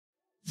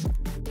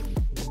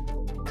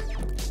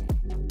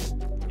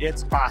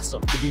It's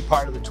awesome to be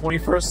part of the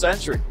 21st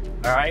century.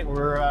 All right,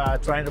 we're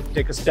trying to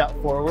take a step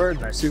forward,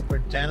 and our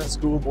superintendent,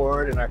 school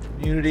board, and our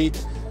community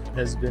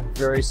has been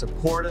very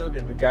supportive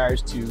in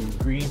regards to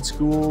green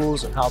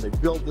schools and how they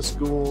build the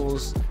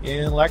schools.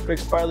 And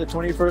electric's part of the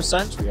 21st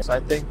century. So I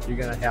think you're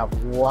going to have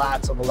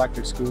lots of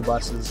electric school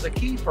buses. The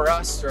key for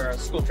us,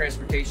 school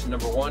transportation,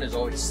 number one, is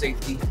always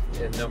safety,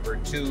 and number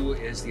two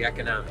is the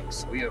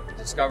economics. We have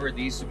discovered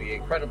these to be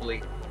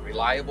incredibly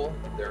reliable,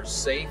 they're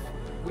safe.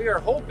 We are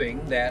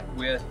hoping that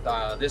with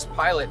this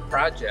pilot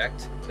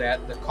project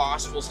that the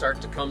cost will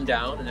start to come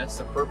down, and that's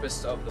the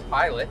purpose of the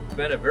pilot. It's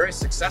been very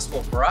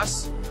successful for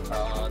us.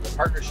 The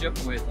partnership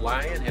with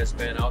Lion has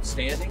been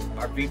outstanding.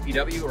 Our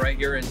BPW right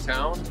here in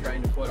town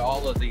trying to put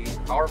all of the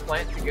power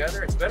plant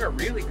together. It's been a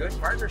really good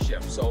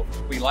partnership, so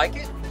we like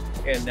it.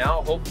 And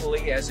now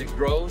hopefully as it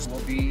grows, we'll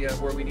be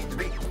where we need to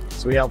be.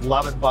 So we have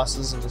 11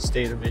 buses in the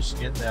state of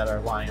Michigan that are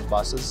Lion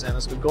buses, and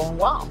it's been going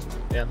well.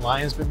 And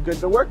Lion's been good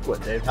to work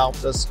with. They've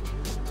helped us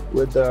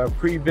with the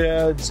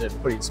pre-bids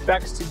and putting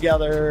specs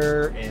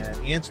together and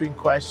answering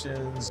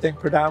questions. I think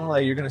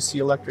predominantly you're going to see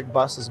electric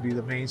buses be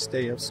the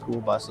mainstay of school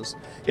buses.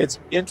 It's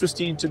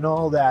interesting to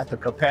know that the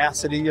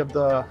capacity of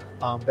the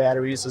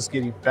batteries is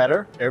getting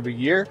better every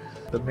year.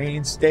 The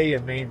mainstay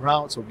and main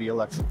routes will be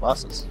electric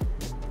buses.